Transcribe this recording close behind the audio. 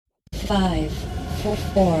5,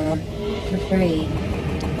 4, 3,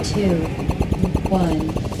 2, 1.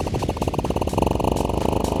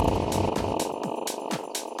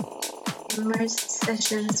 Immersed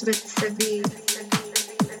Sessions with Sabi.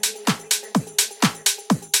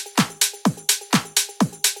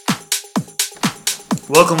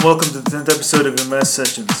 Welcome to the 10th episode of Immersed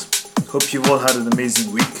Sessions. Hope you've all had an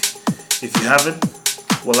amazing week. If you haven't,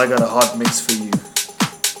 well, I got a hot mix for you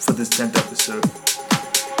for this 10th episode.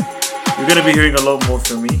 You're going to be hearing a lot more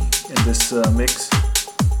from me in this mix.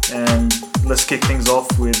 And let's kick things off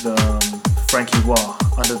with Frankie Wah,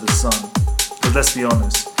 Under the Sun. But let's be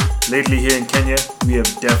honest, lately here in Kenya, we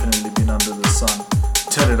have definitely been under the sun.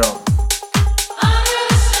 Turn it up.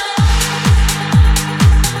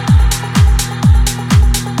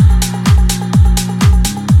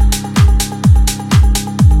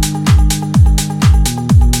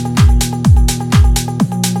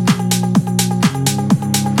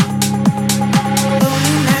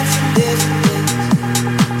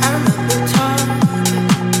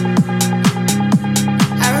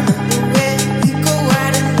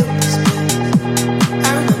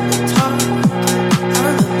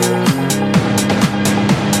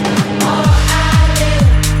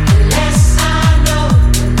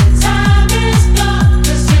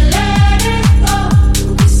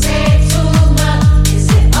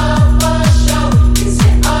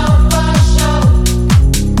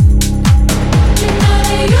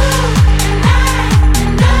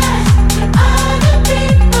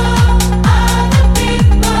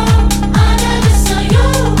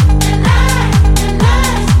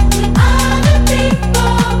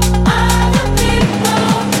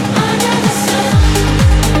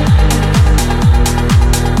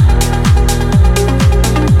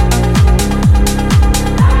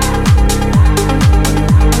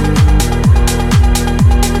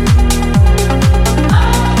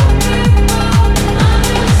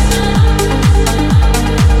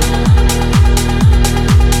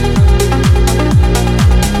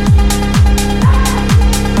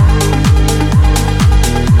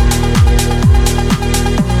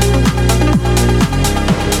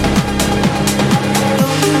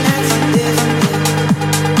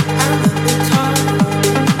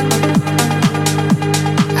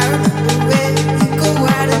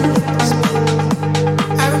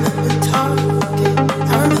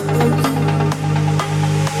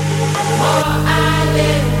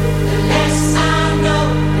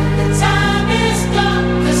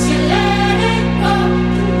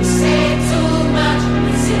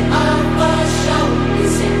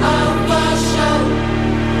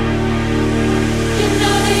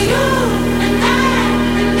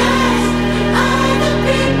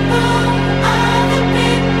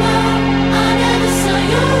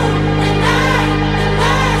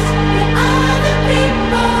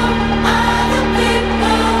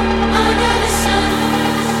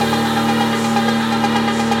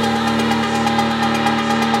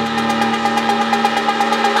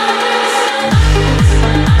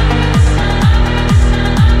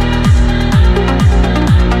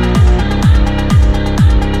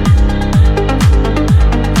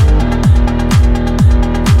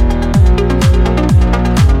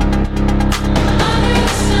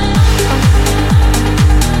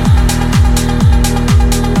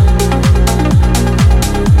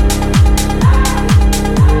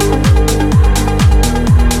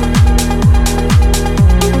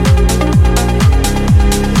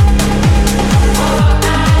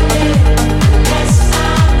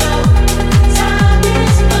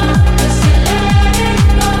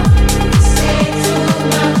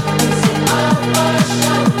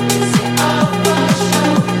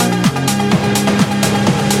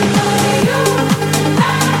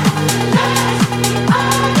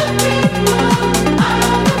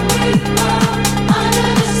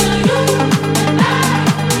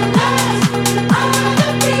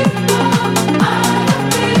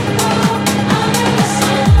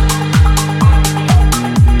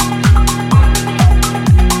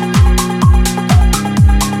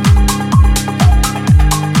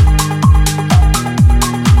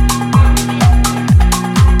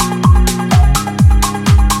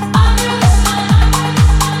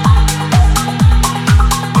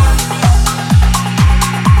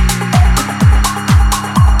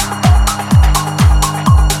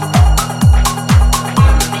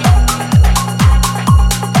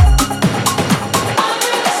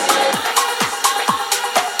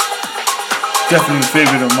 Definitely a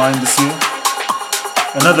favorite of mine this year.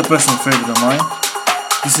 Another personal favorite of mine.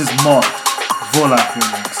 This is Mott Volak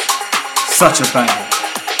remix. Such a banger.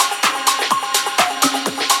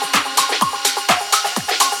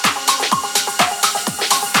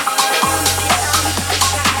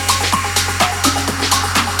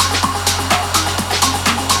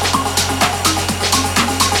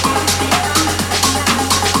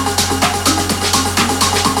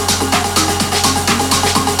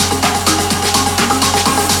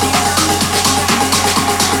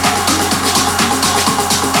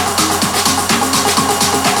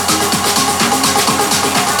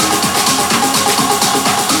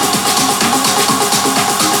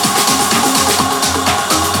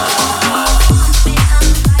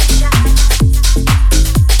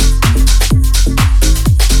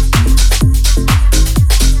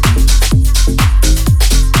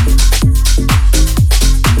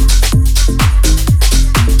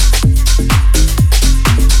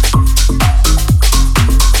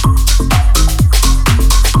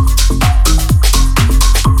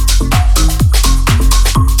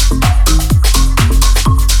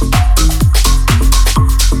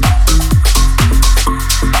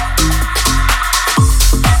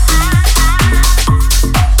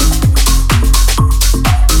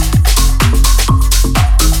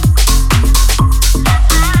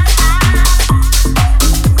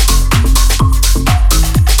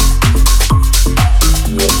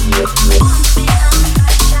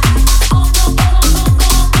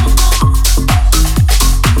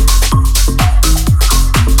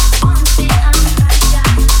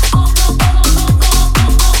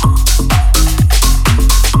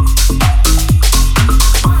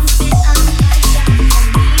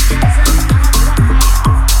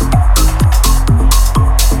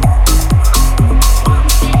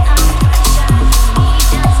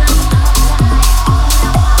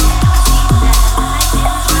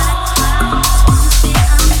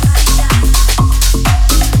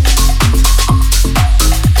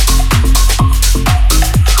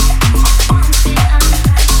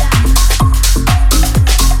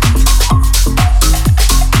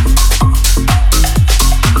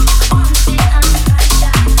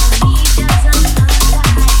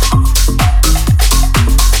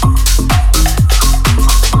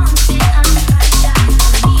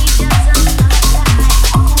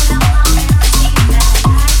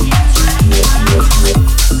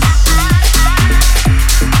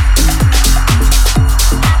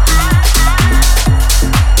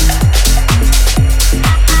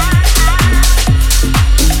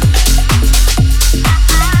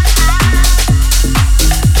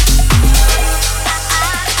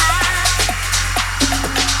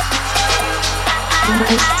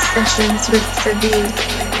 Sessions with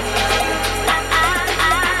Savi.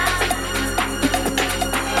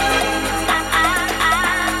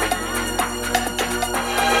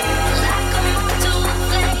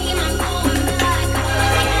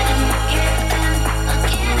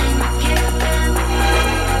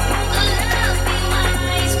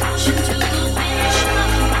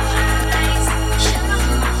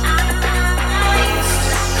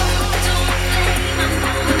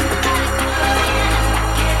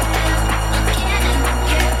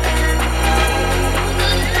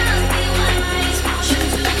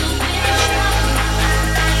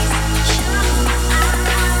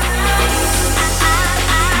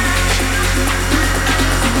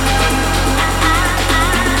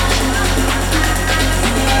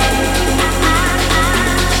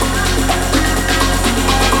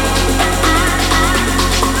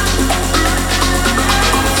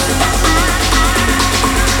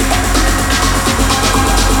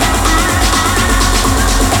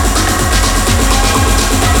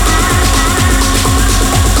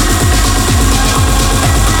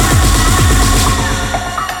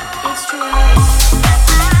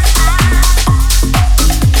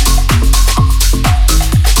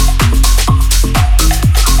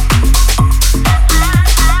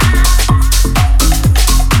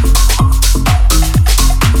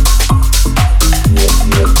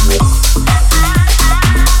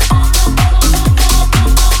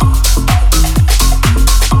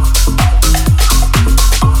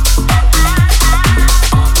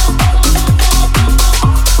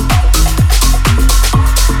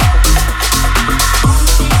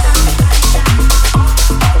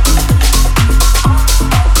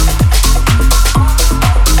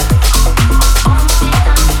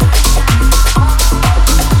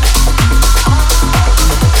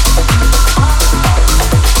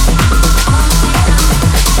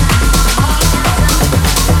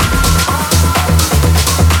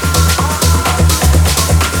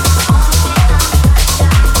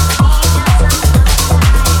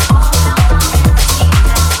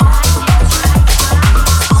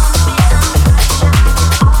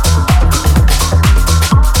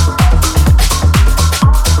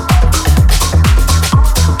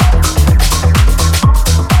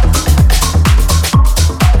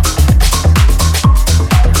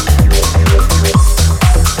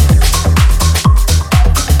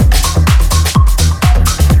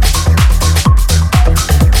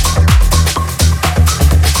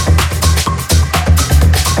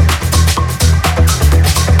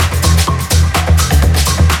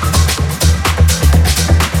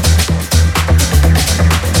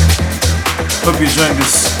 Hope you enjoyed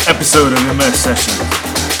this episode of MS Sessions.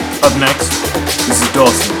 Up next, this is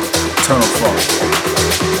Dawson, Eternal Fall.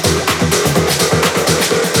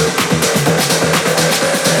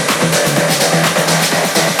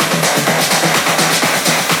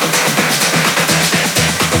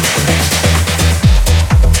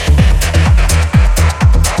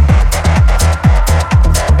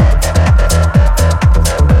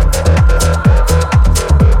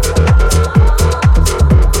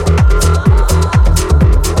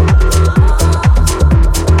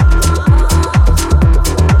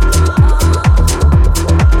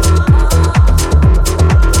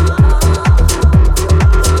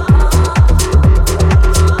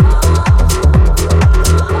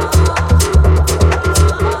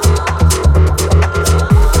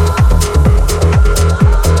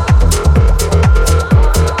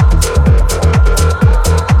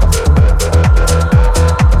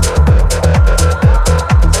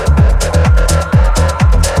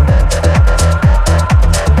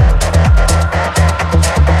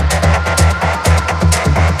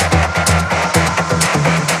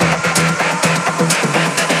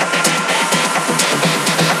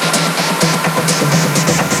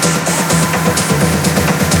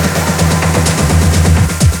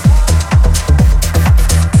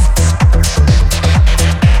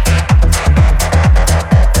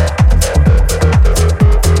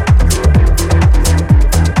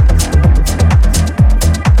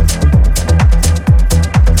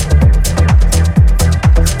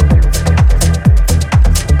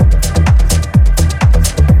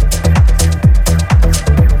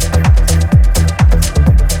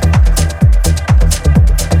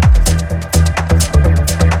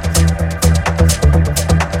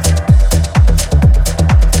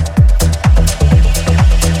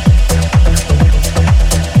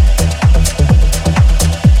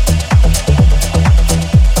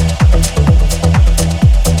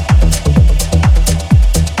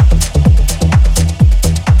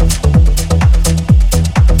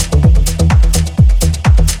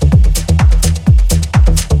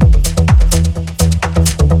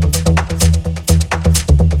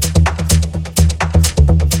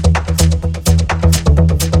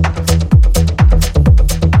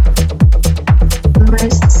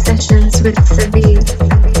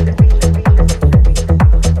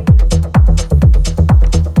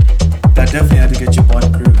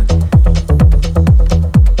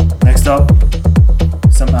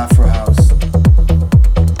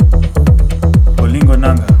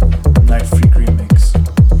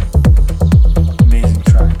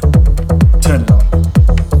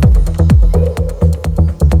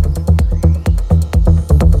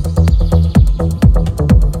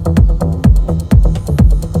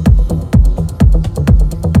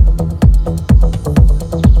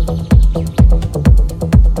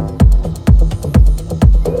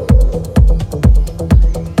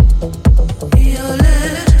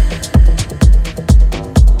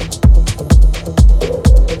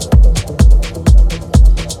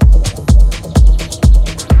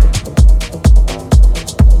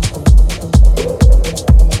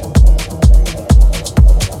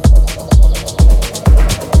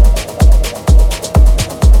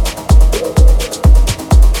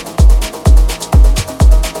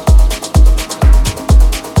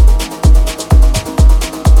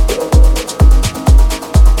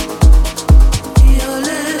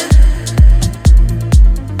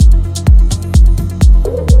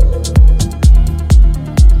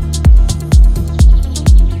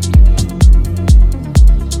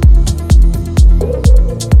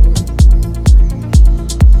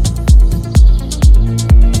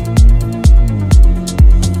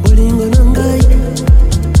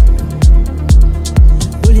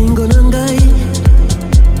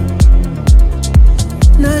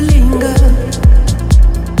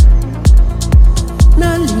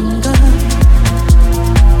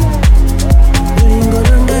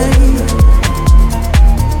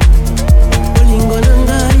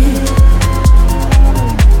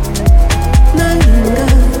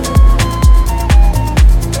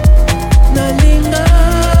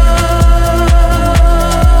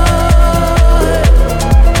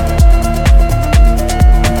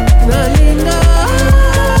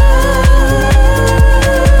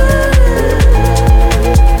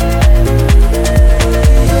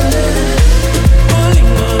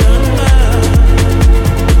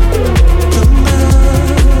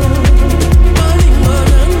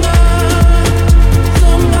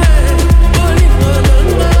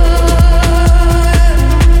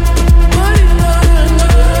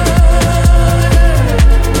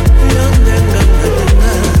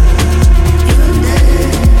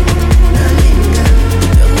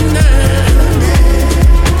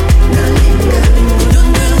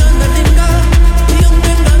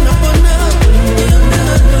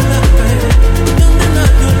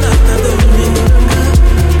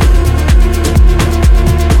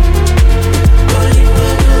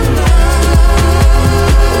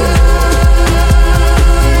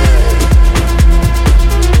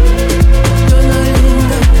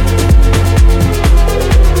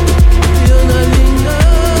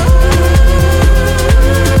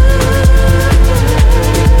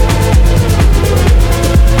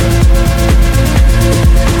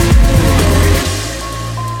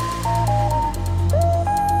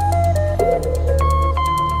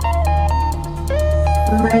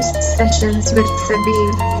 Sessions with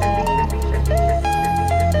Sabir.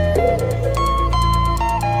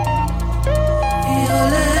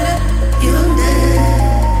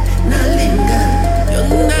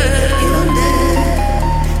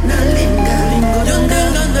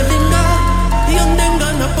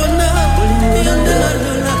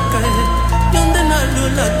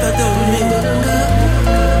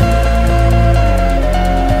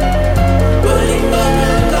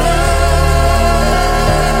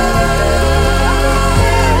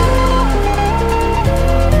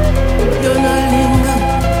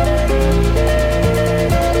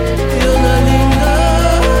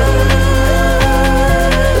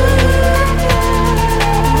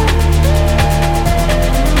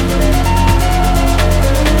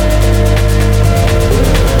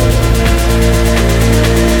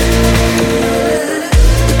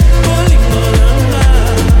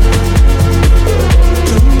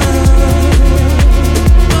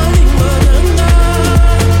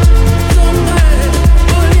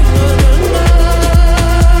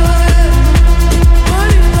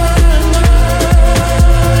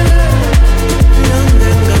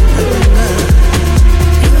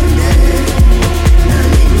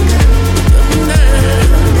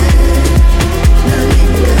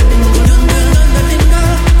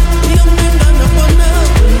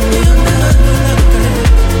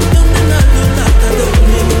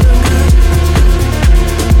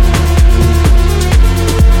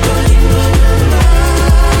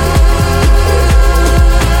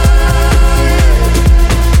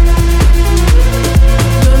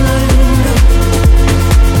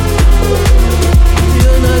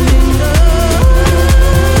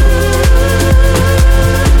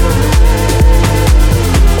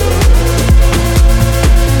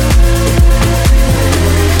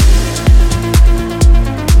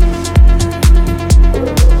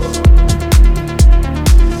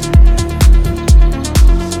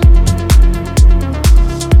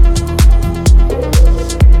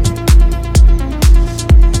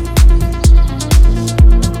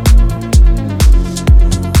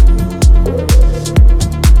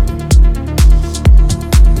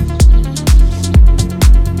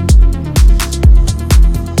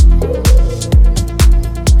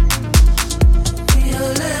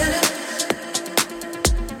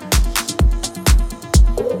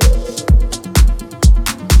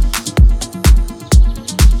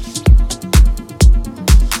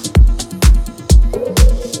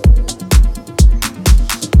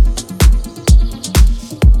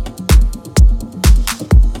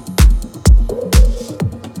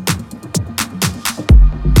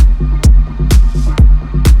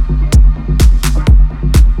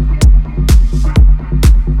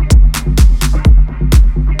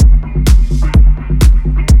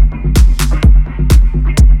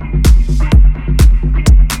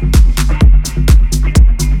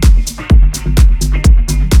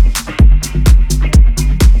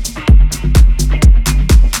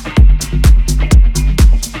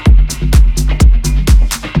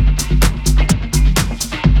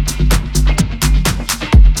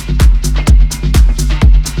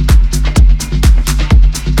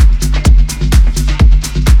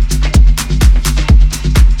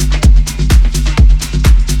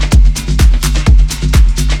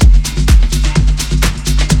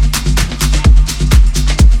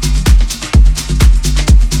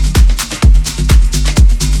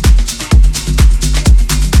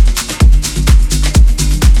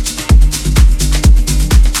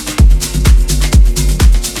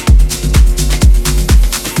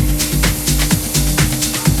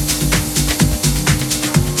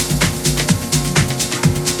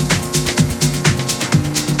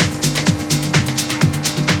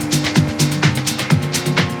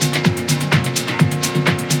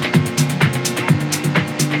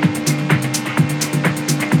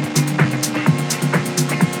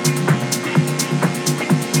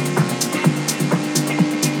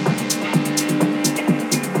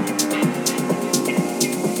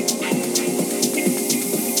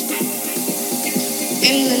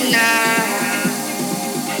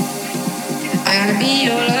 I gotta be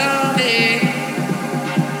your love.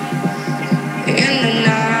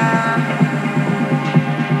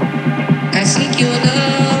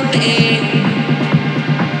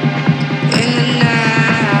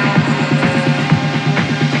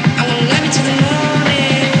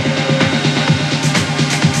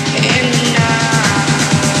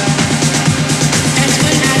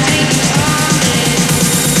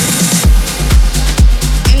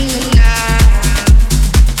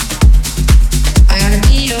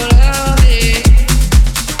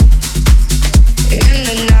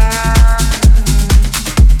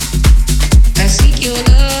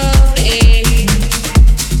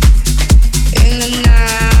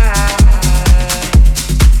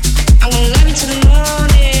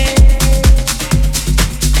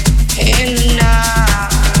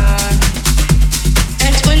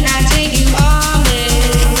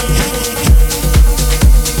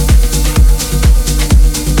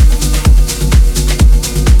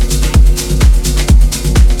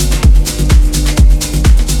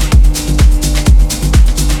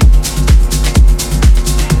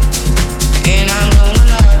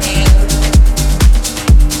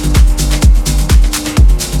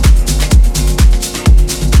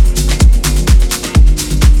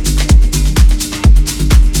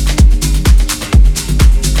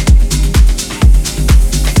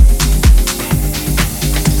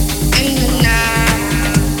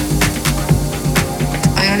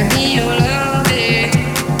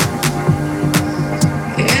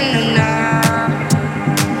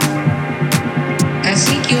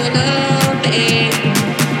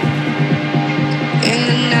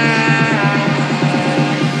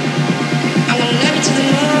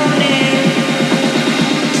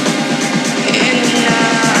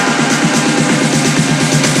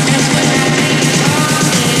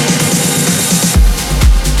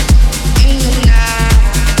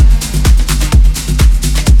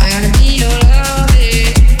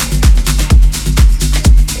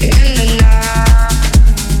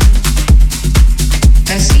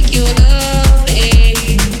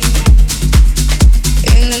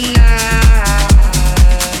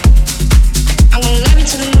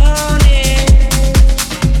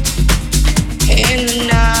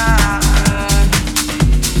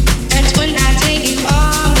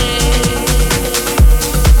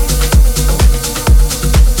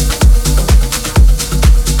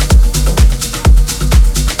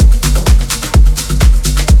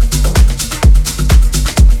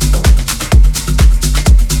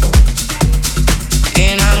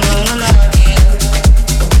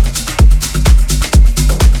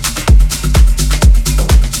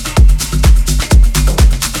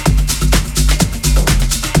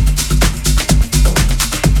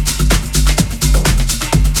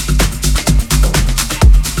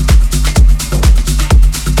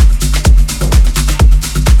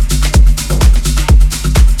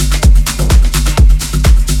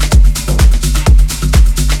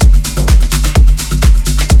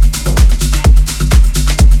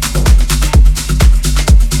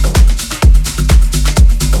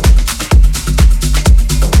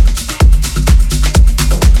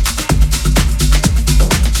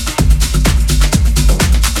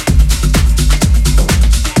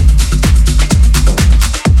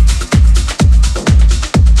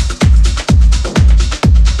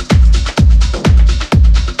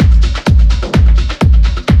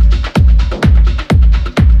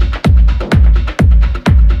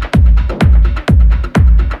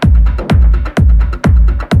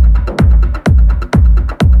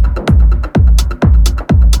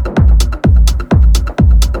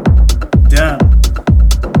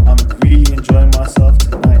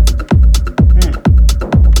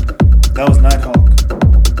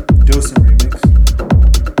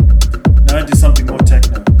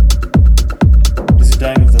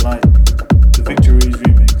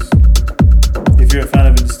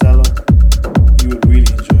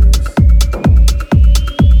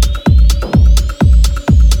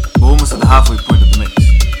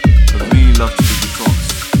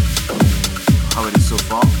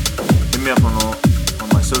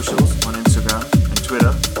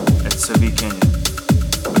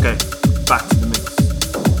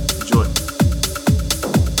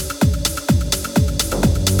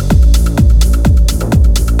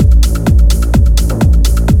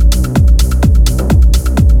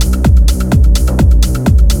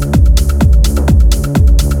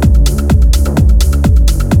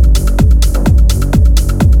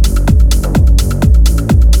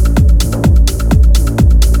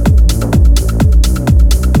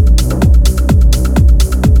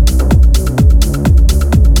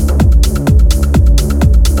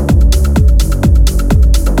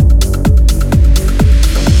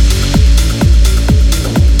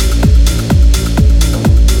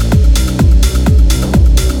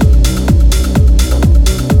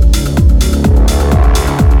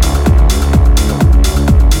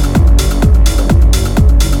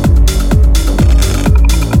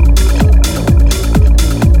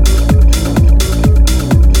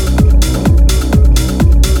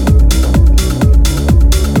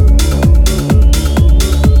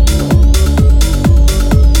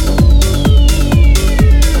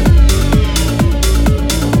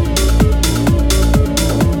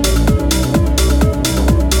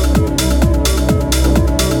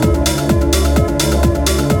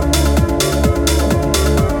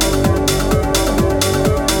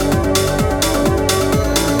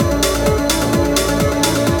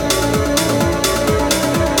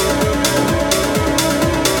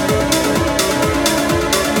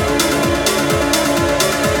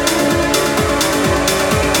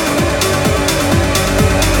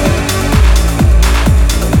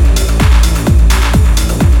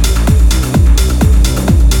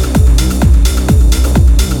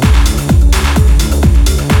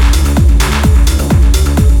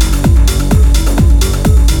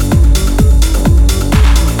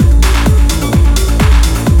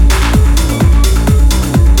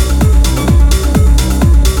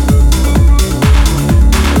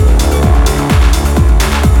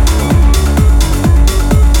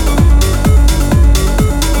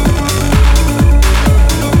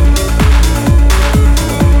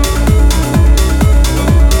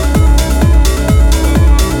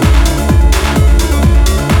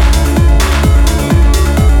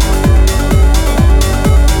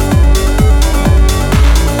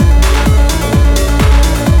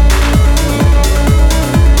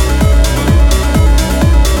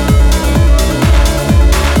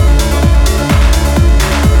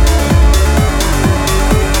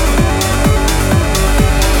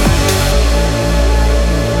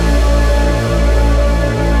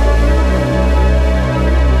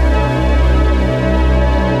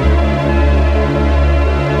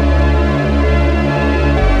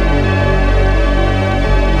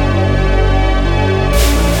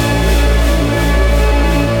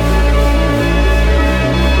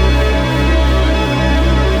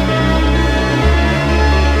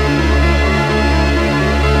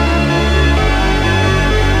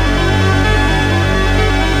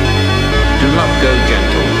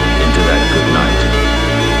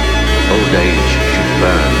 age should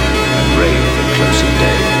burn and rave at close of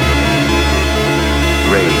day.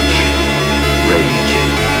 Rage, rage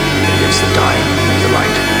against the dying of the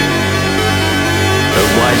light.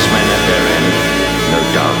 Though wise men at their end, no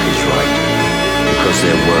dark is right, because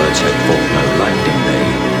their words had brought no light in they.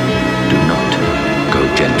 Do not go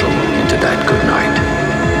gentle into that good night.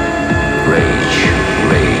 Rage,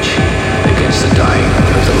 rage against the dying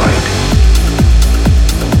of the light.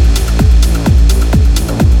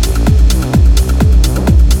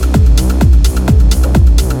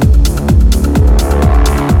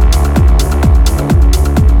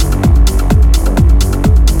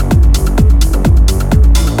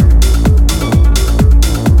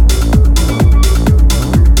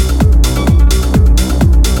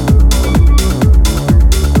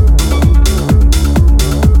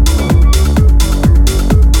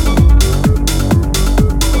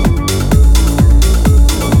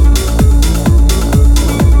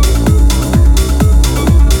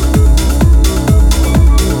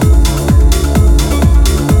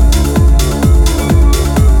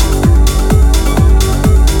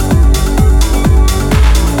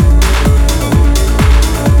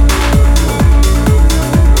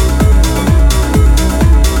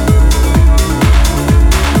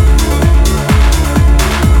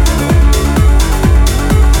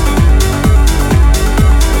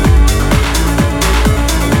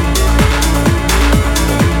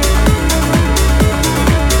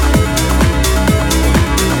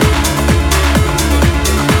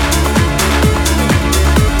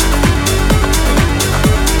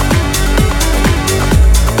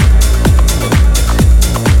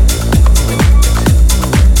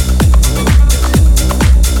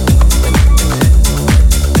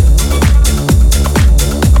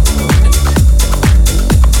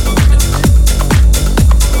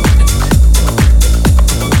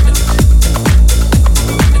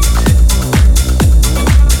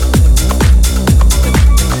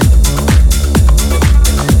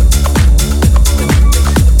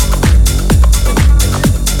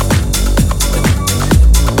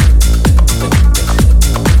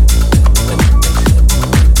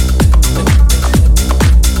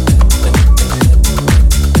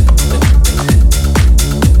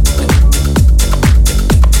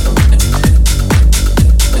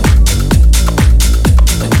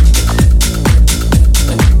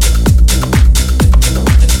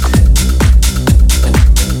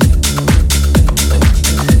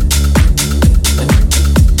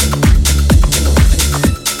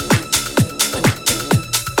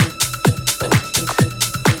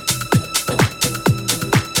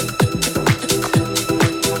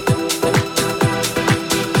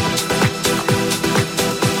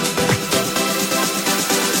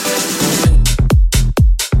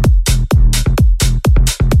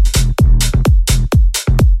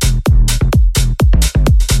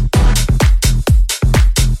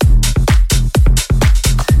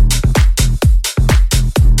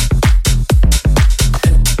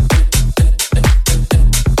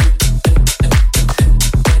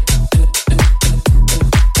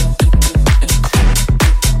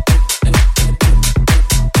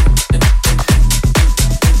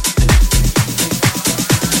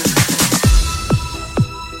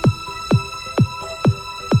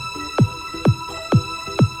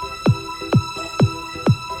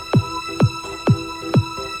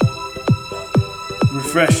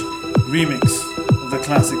 Refreshed remix of the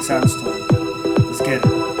classic Sandstorm. Let's get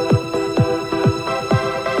it.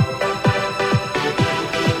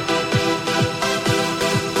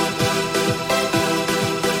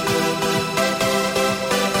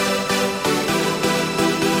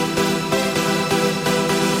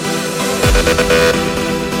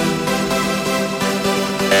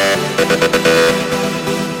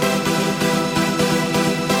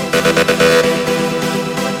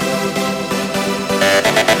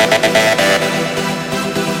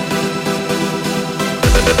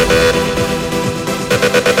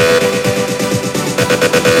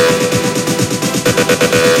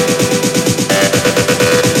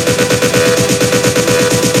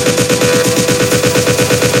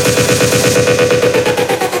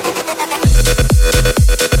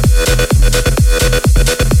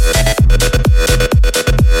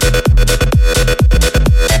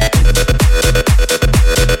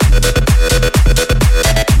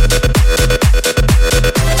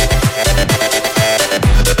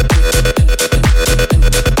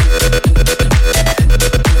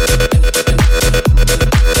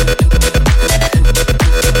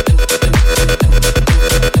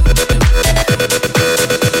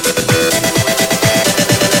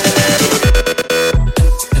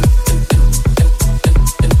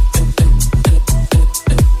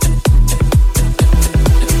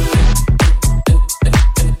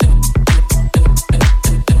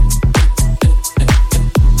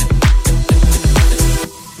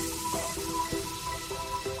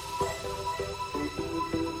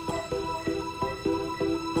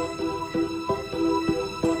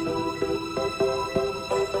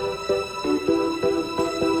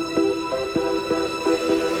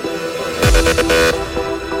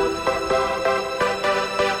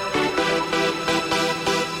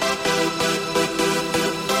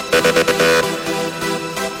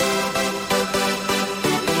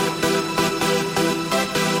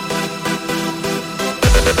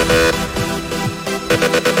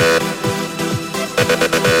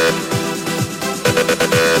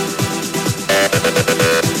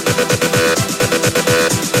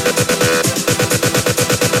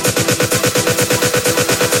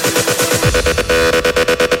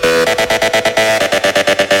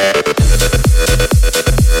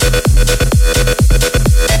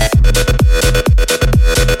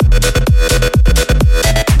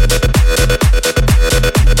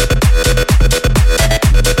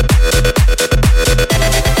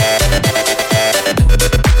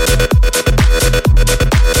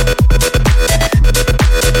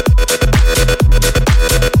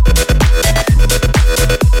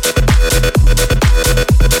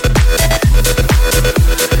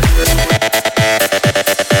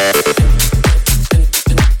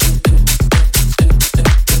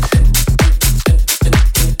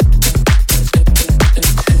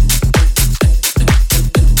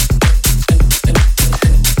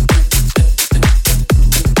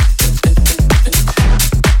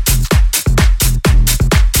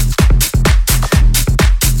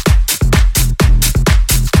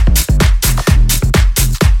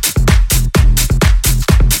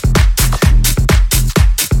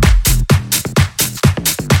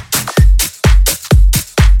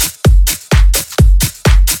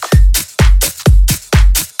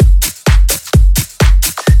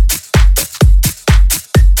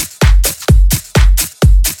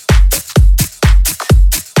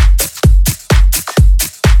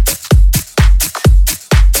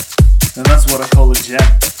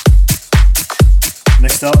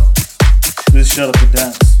 Next up, this Shut Up and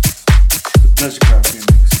Dance, the Pleasure Craft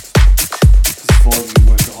remix. This is for all you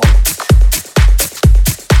workaholics.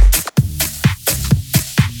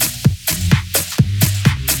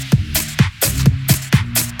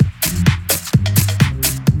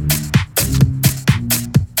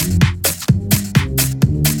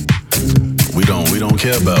 We don't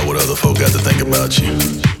care about what other folk got to think about you.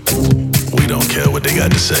 We don't care what they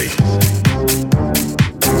got to say.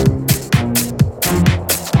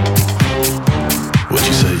 What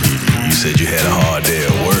you say? You said you had a hard day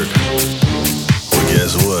at work. Well,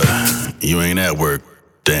 guess what? You ain't at work.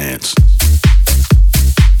 Dance.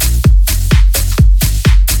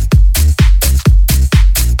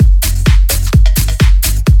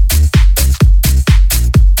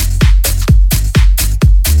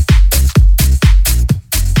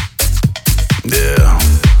 Yeah.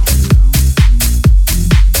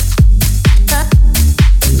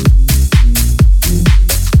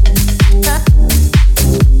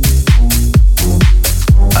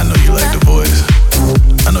 I know you like the voice.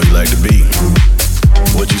 I know you like the beat.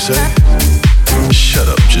 What'd you say? Shut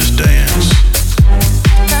up, just dance.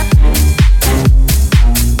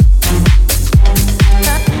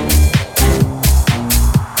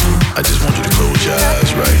 I just want you to close your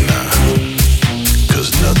eyes right now. 'Cause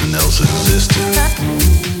nothing else existed.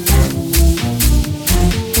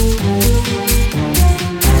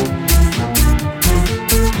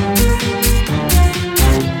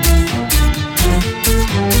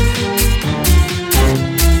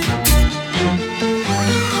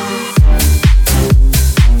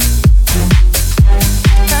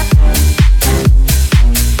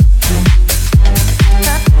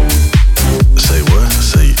 Say what?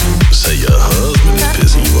 Say your husband is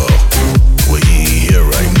pissing you off. Well, he ain't here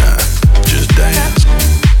right now. Just dance.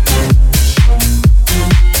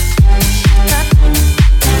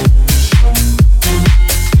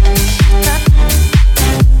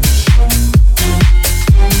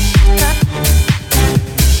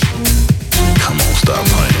 Come on, stop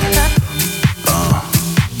playing.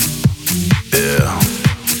 Yeah.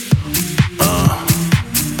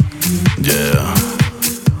 Yeah.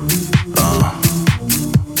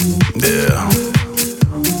 Yeah.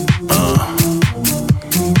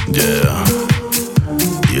 Yeah.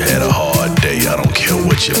 You had a hard day. I don't care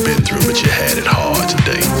what you've been through, but you had it hard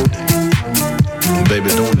today. Baby,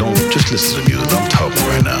 don't just listen to music. I'm talking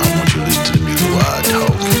right now. I want you to listen to the music while I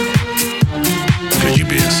talk. 'Cause you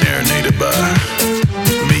being serenaded by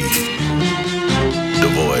me, the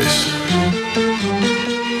voice.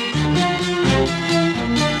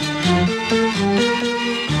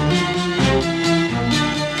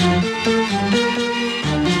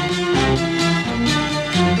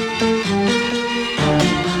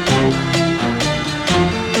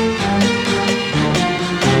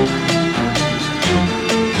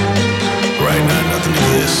 Right now, nothing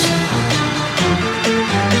exists.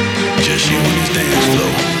 Just you and this dance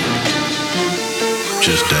floor.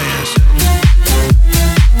 Just dance.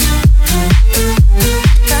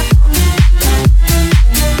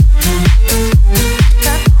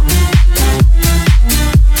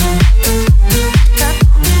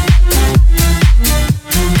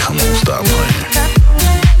 Come on, stop playing.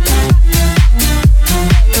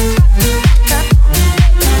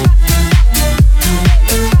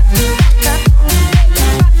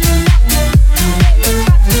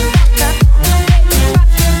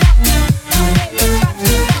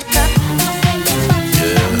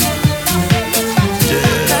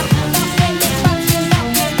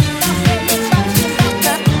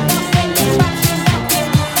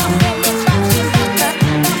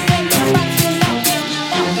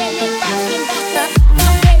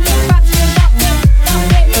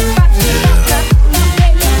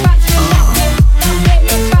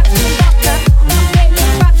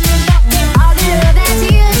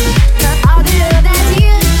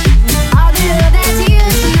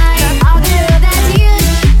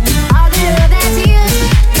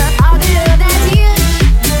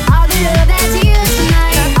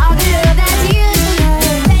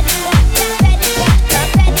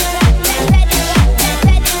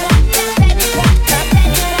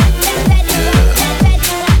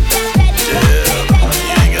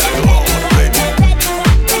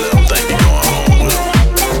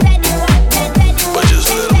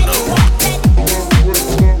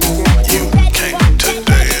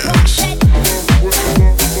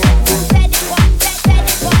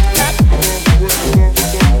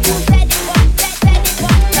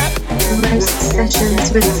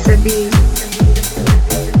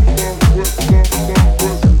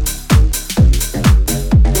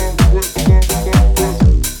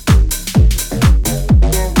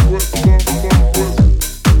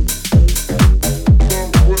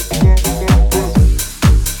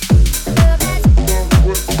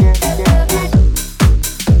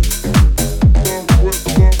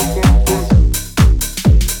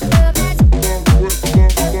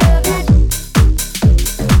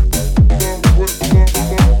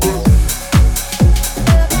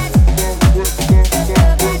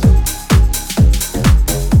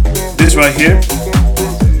 right here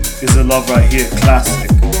is a Love Right Here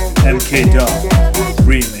classic, MK Dub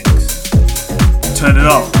remix. Turn it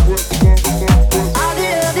up.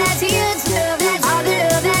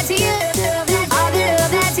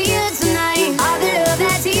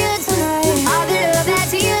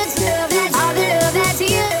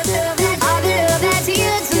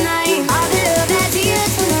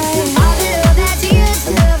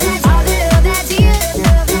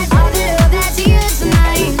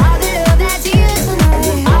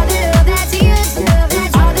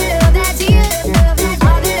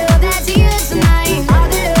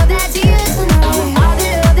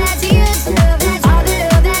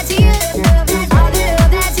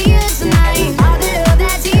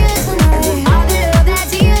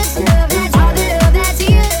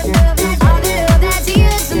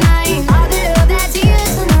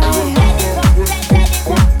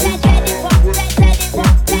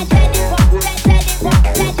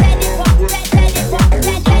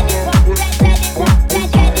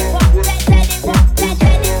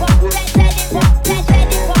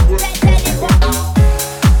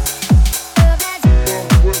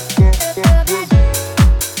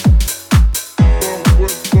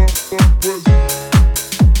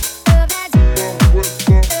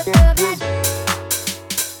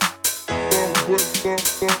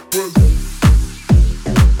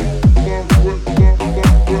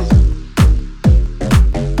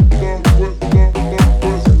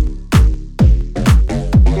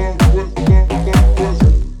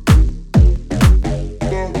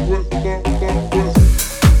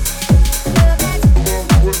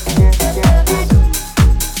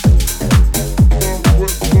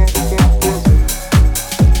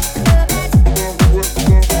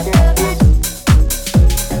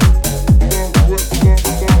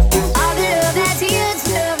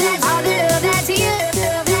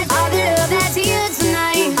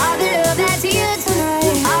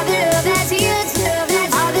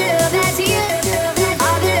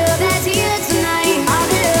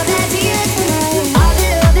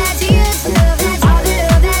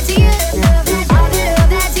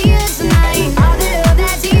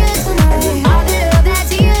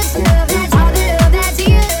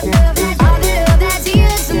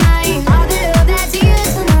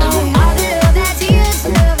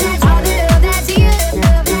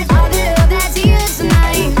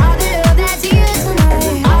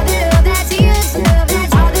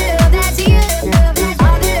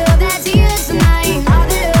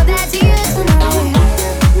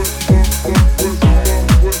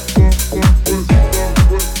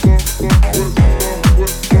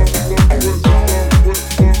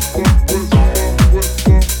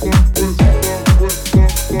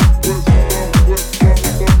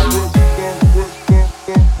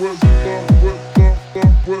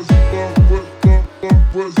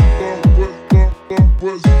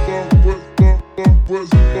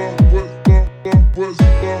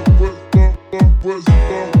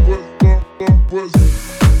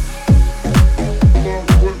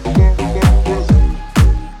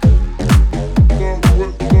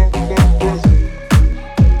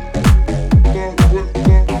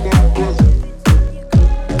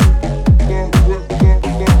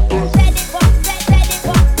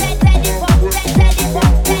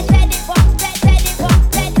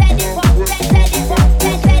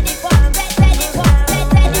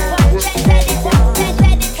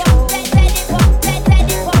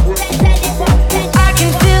 I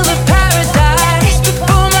can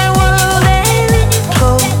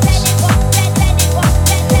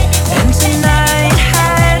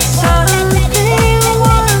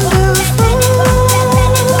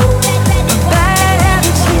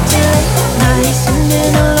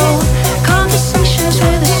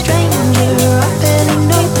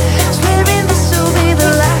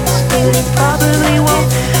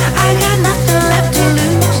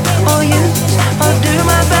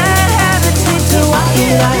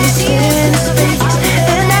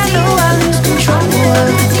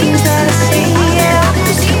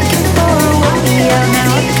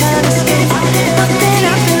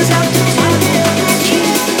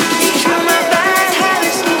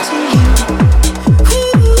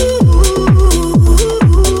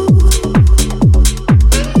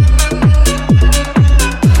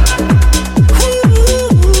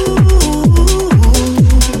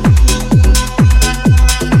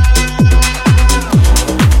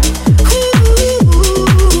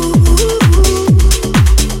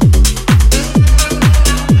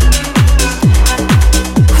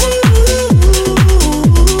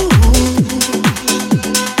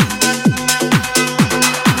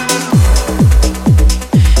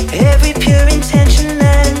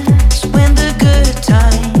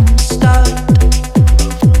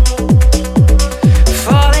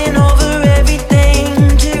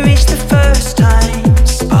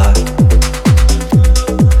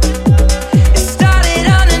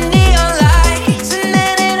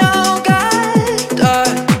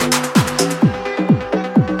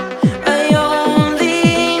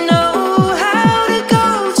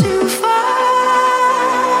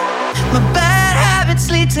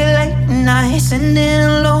night, sending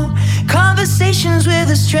alone conversations with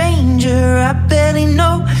a stranger I barely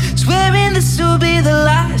know. Swearing this will be the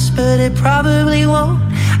last, but it probably won't.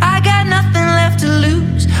 I got nothing left to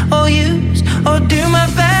lose or use, or do my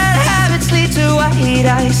bad habits lead to white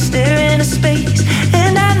eyes staring into space?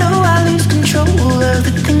 And I know I lose control of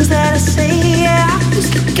the things that I say. Yeah, I was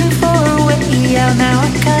looking for a way out, now I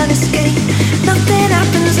can't escape. Nothing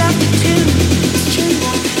happens after two.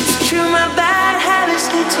 It's true, my bad habits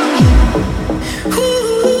lead to you. Ooh.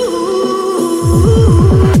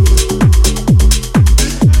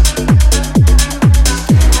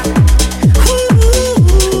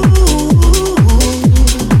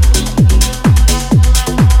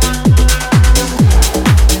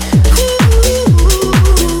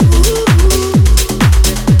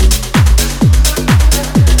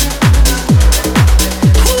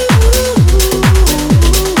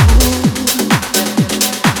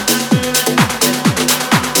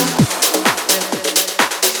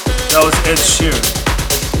 That was Ed Sheeran.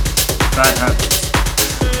 Bad Habits.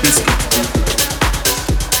 Biscuits.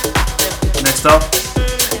 Next up,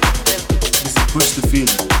 this is Push the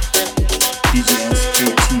Feeling. DJ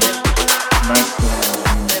SJT. Micro.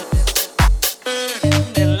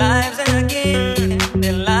 Their lives again,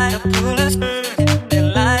 their life pull us. Their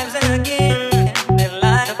lives again, their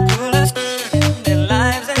life pull us. Their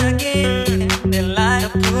lives again, their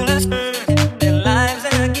life pull us. Their lives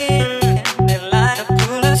again, their life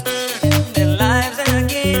pull us. Their lives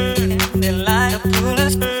again, their life pull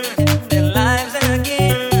us. Their lives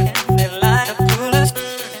again, their life pull us.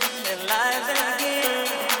 Their lives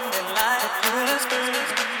again, their life pull us.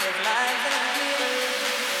 Their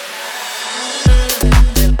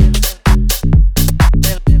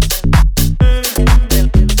lives again.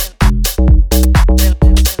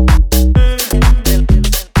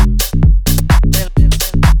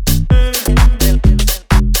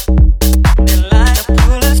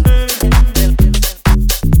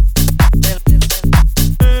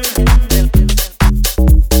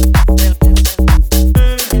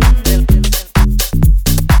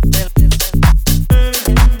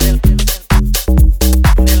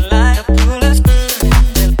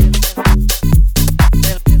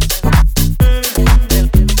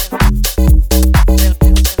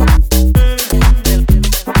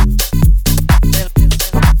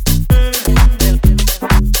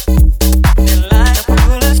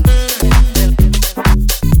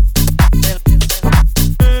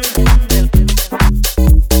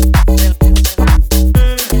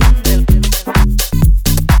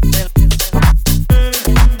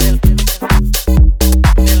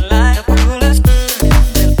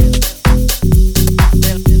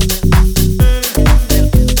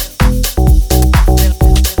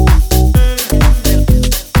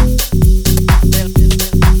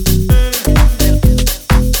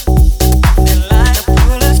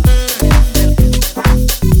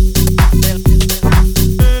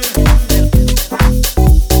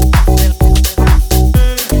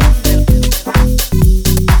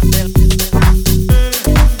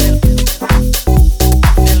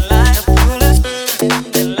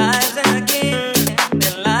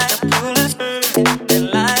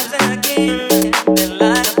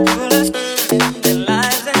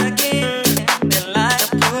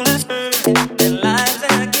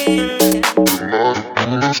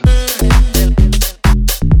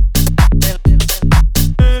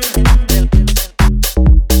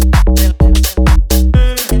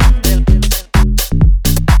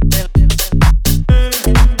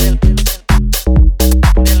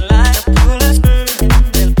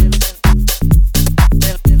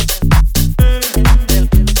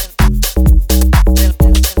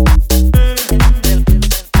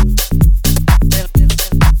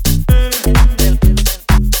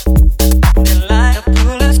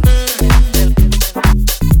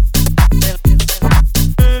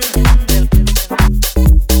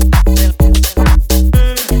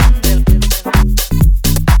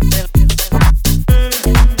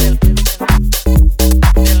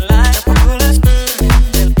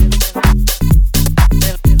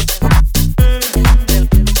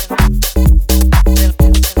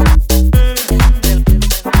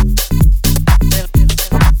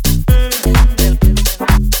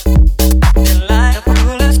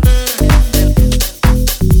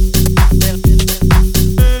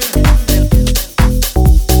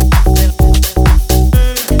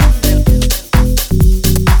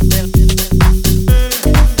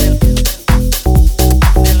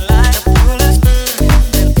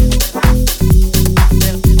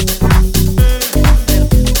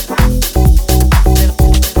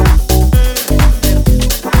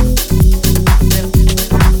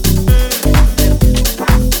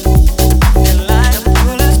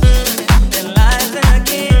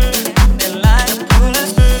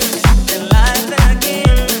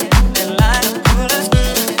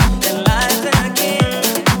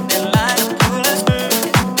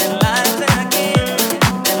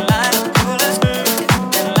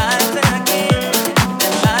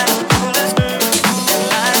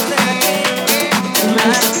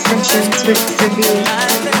 Exhibit Sabir.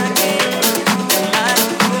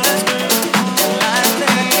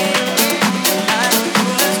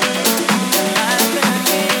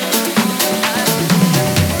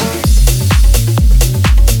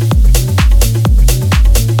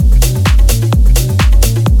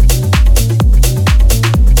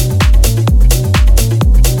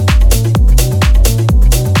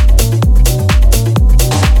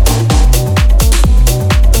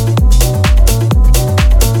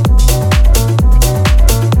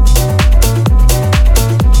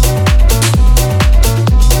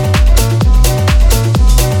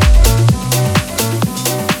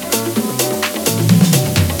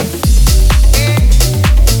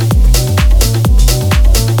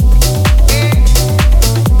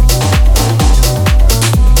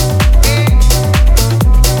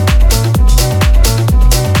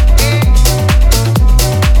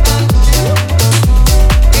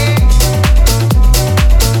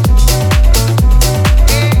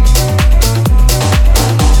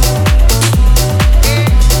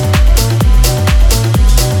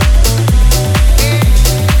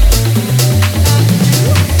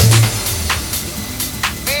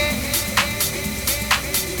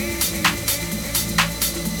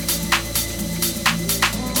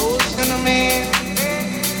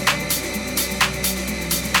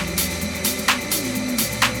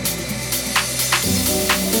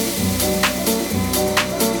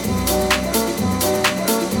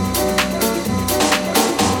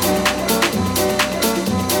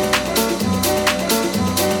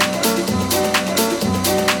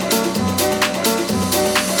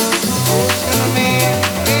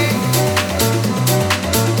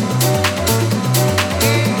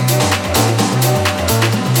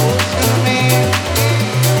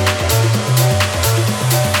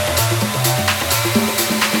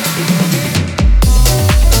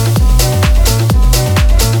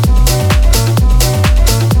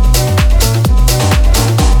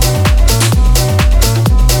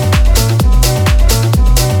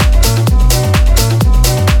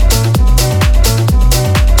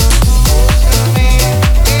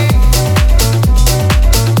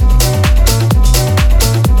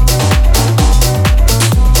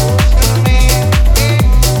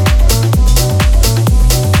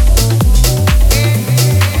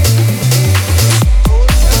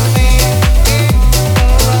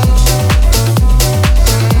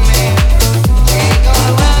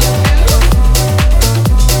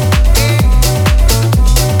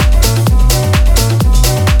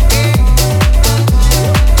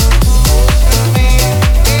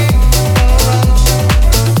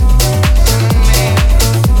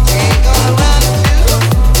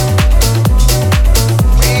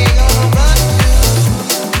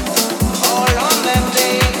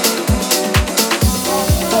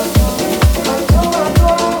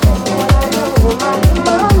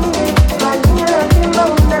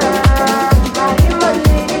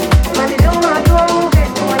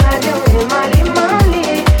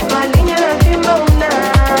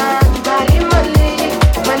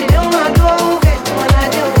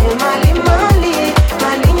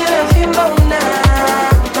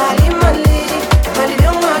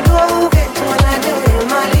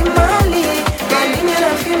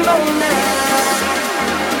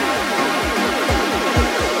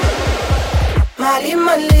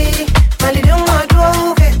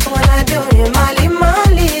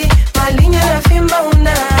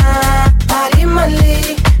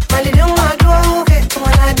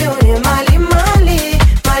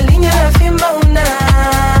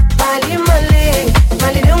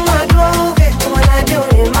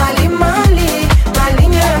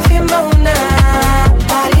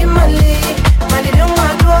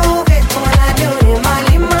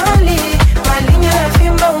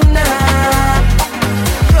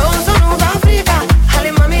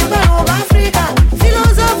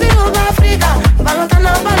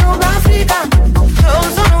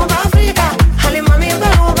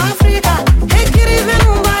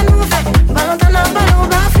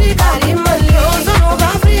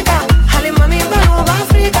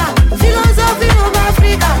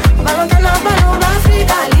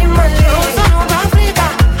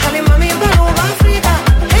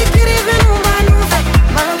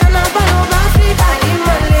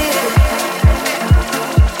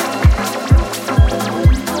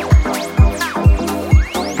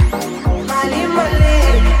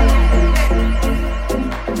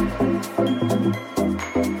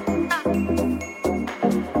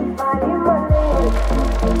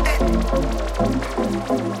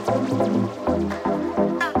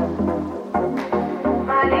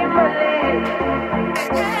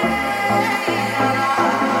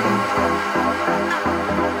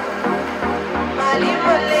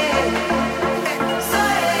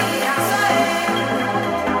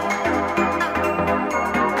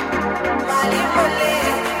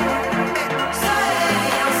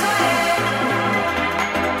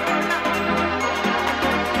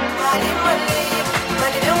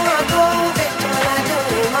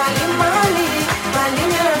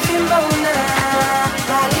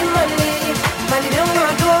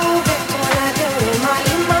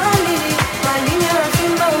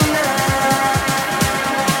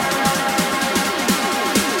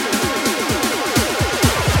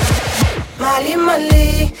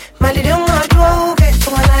 Mali, Mali don't want to get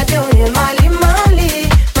when I do it. Mali, Mali,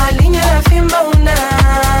 Mali, you're fimba una.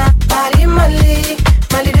 Mali, Mali,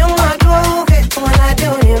 Mali don't want to get when I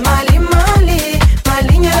do it. Mali, Mali,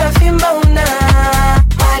 Mali, you're fimba una.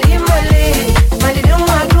 Mali, Mali, Mali don't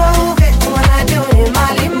want to get when I do it.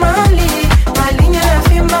 Mali, Mali, Mali, you're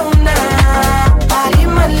fimba una. Mali,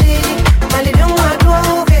 Mali, Mali don't want to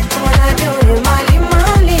get when I do it. Mali,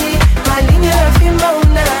 Mali, Mali, you're fimba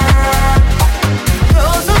una.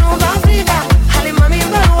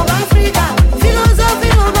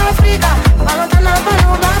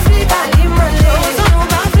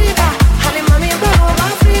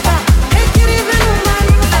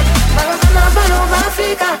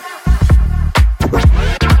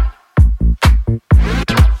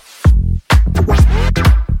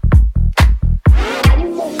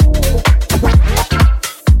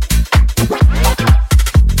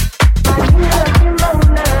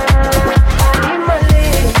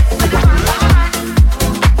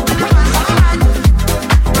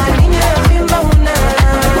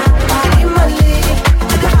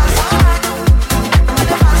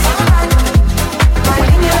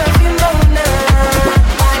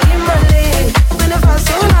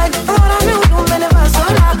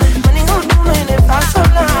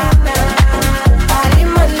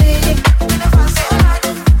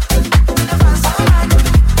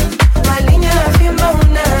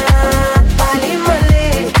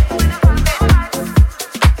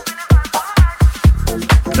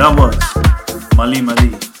 That was Mali Mali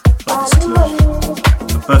by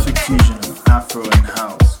Disclosure, a perfect fusion of Afro and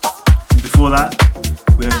House. And before that,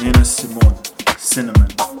 we had Nina Simone, Cinnamon,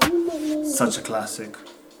 such a classic.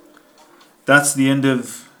 That's the end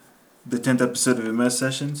of the 10th episode of Immerse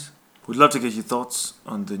Sessions. We'd love to get your thoughts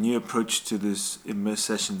on the new approach to this Immerse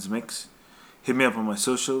Sessions mix. Hit me up on my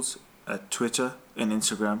socials at Twitter and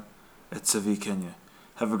Instagram at Savi Kenya.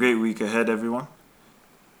 Have a great week ahead, everyone.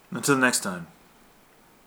 Until next time.